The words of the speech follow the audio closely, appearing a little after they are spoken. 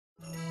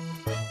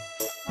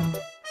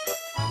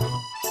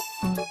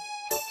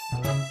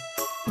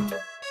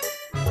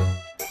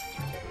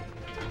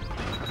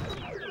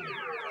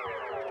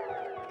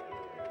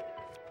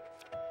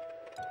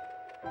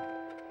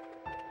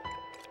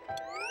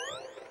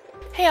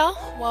Hey all,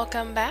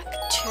 welcome back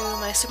to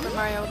my Super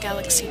Mario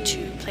Galaxy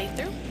 2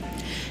 playthrough.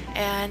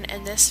 And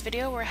in this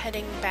video we're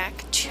heading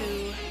back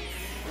to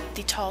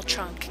the Tall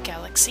Trunk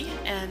Galaxy,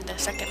 and the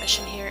second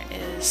mission here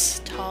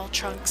is Tall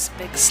Trunk's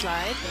Big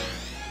Slide,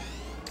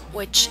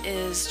 which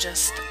is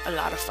just a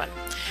lot of fun.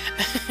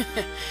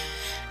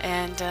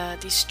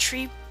 And these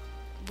tree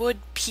wood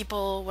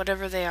people,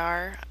 whatever they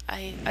are,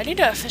 I need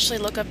to officially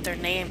look up their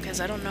name because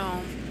I don't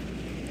know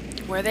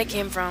where they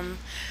came from,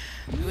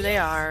 who they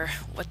are,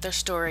 what their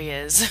story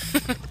is.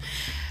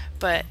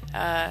 But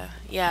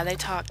yeah, they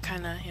talk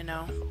kinda, you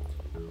know,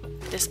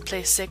 this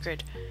place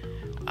sacred.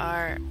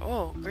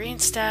 Oh, Green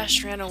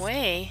Stash ran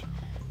away.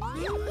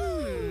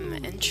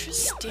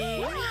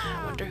 Interesting.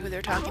 I wonder who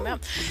they're talking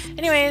about.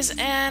 Anyways,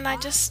 and I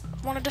just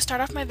wanted to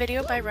start off my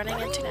video by running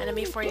into an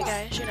enemy for you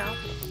guys, you know.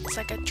 It's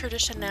like a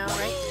tradition now,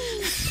 right?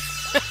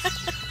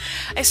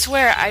 I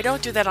swear, I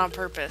don't do that on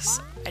purpose.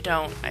 I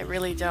don't. I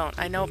really don't.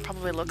 I know it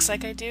probably looks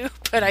like I do,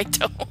 but I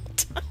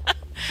don't.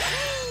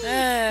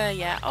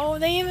 Yeah. Oh,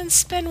 they even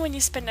spin when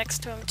you spin next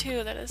to them,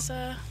 too.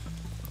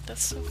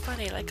 That's so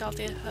funny, like all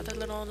the other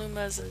little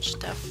Lumas and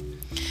stuff.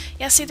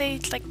 Yeah, see, they,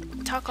 like,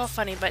 talk all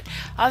funny, but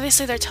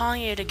obviously they're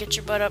telling you to get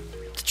your butt up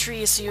the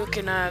tree so you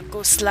can,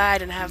 go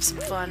slide and have some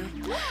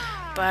fun.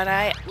 But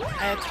I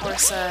of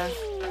course,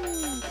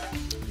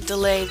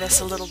 delay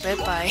this a little bit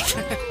by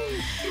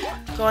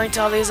going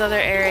to all these other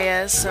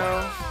areas,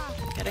 so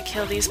gotta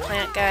kill these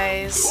plant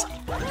guys,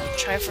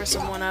 try for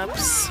some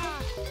one-ups.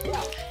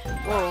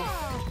 Whoa,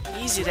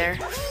 easy there.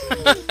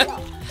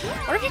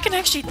 Or if you can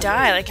actually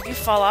die, like if you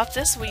fall off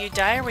this, will you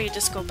die or will you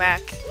just go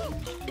back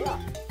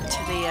to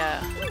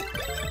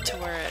the, to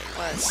where it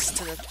was,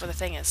 to where the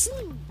thing is?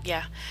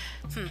 Yeah.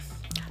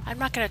 I'm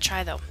not gonna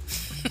try though.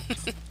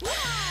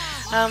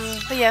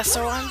 But yeah,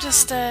 so I'm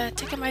just,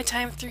 taking my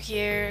time through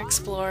here,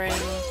 exploring,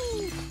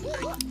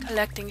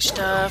 collecting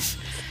stuff,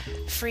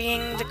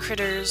 freeing the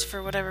critters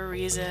for whatever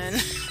reason.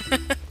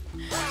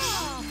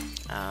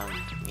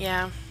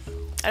 Yeah.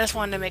 I just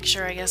wanted to make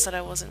sure, I guess, that I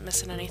wasn't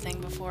missing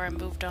anything before I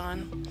moved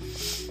on.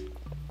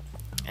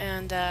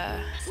 And,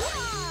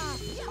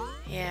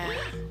 yeah.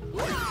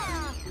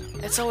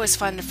 It's always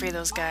fun to free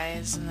those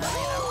guys and then, you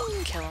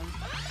know, kill them.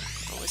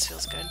 Always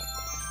feels good.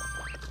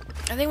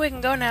 I think we can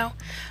go now.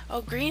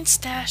 Oh, Green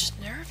Stash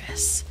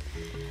nervous.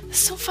 It's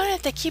so funny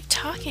that they keep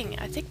talking.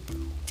 Do you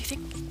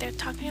think they're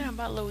talking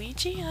about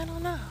Luigi? I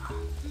don't know.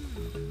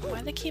 Why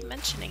do they keep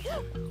mentioning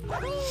him?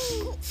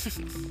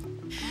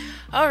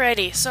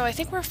 Alrighty, so I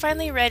think we're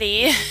finally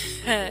ready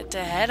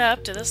to head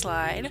up to the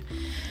slide.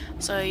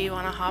 So you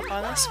want to hop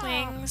on the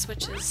swings,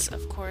 which is,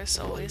 of course,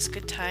 always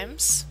good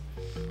times.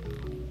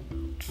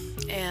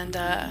 And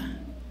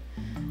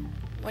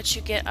once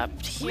you get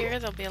up here,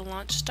 there'll be a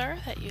launch star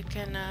that you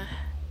can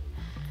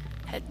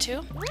head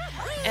to.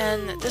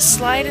 And this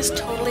slide is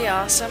totally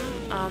awesome.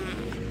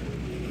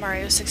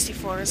 Mario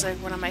 64 is like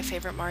one of my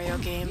favorite Mario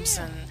games,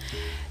 and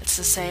it's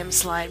the same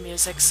slide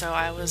music, so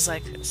I was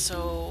like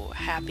so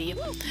happy.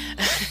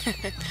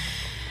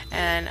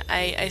 And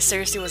I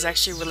seriously was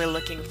actually really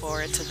looking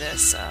forward to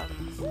this.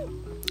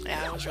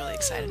 Yeah, I was really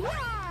excited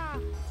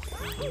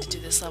to do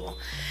this level.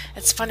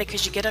 It's funny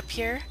because you get up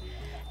here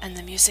and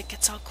the music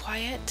gets all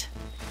quiet.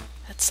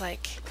 It's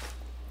like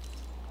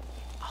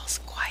all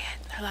quiet.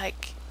 They're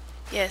like,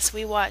 yes,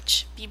 we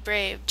watch, be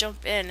brave,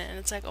 jump in, and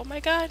it's like, oh my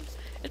god,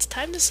 it's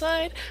time to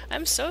slide.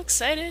 I'm so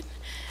excited.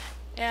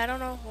 Yeah, I don't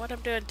know what I'm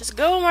doing. Just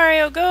go,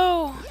 Mario,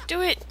 go!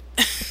 Do it!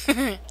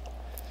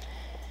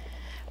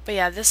 But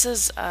yeah, this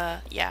is,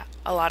 yeah,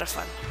 a lot of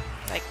fun.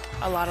 Like,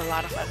 a lot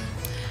of fun.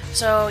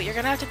 So, you're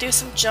gonna have to do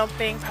some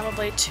jumping,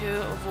 probably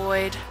to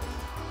avoid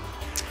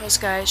those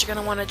guys. You're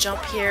gonna want to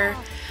jump here.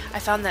 I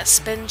found that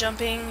spin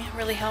jumping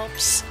really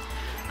helps.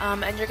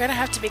 And you're gonna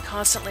have to be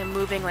constantly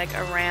moving, like,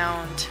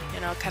 around, you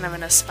know, kind of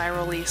in a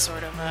spirally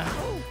sort of,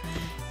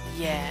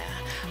 yeah,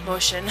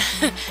 motion.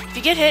 If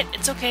you get hit,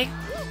 it's okay.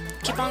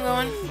 Keep on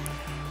going.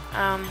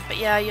 But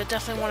yeah, you'll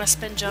definitely want to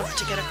spin jump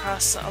to get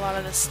across a lot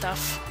of this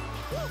stuff.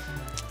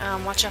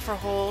 Watch out for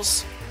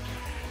holes.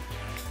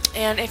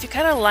 And if you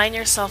kind of line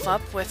yourself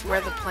up with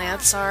where the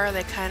plants are,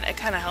 it kind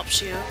of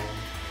helps you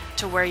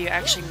to where you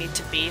actually need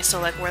to be.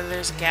 So like where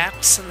there's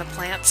gaps in the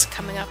plants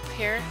coming up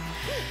here,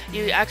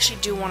 you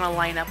actually do want to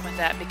line up with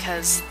that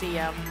because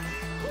the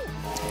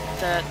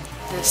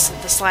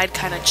slide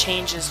kind of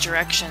changes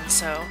direction.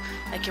 So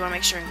like you want to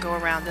make sure and go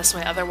around this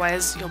way,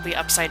 otherwise you'll be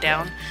upside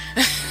down.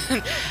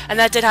 And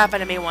that did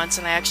happen to me once,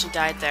 and I actually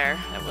died there.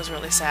 It was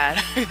really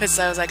sad because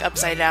I was like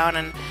upside down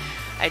and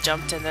I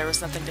jumped and there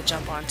was nothing to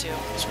jump onto.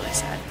 It was really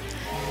sad.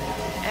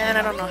 And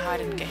I don't know how I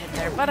didn't get hit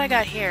there, but I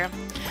got here.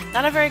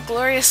 Not a very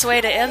glorious way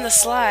to end the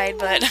slide,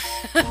 but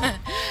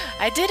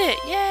I did it!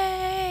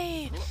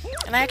 Yay!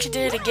 And I actually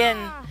did it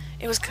again.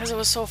 It was because it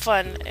was so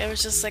fun. It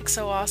was just like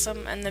so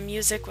awesome, and the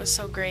music was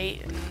so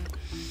great. And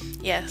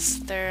yes,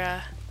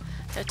 they're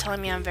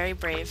telling me I'm very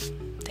brave.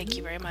 Thank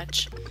you very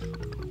much.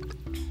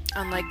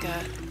 Unlike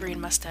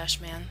Green Mustache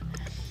Man,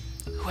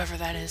 whoever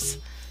that is.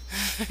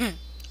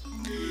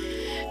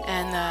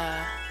 And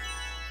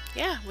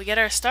yeah, we get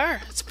our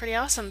star. It's pretty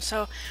awesome.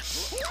 So,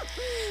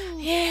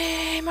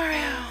 yay,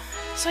 Mario!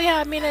 So yeah,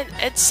 I mean,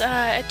 it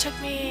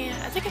took me,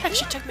 I think it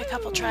actually took me a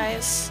couple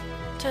tries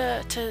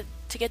to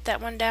get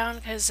that one down,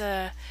 because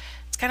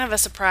it's kind of a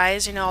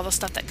surprise, you know, all the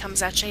stuff that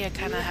comes at you. You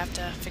kind of have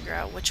to figure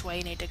out which way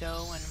you need to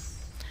go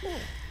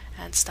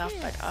and stuff.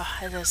 But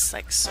it is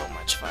like so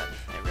much fun.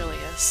 It really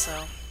is.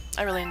 So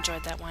I really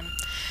enjoyed that one.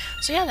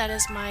 So yeah, that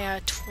is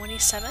my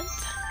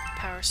 27th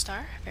Power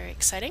Star. Very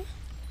exciting.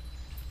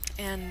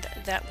 And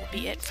that will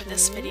be it for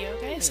this video,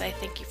 guys. I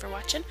thank you for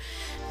watching.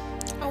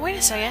 Oh, wait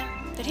a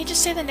second. Did he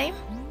just say the name?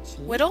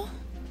 Whittle?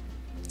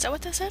 Is that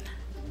what that said?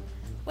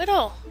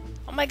 Whittle!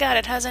 Oh my god,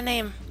 it has a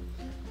name.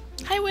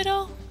 Hi,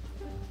 Whittle!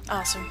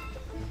 Awesome.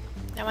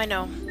 Now I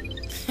know.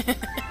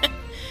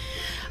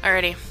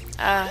 Alrighty.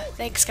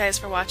 Thanks, guys,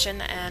 for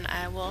watching, and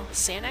I will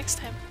see you next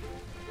time.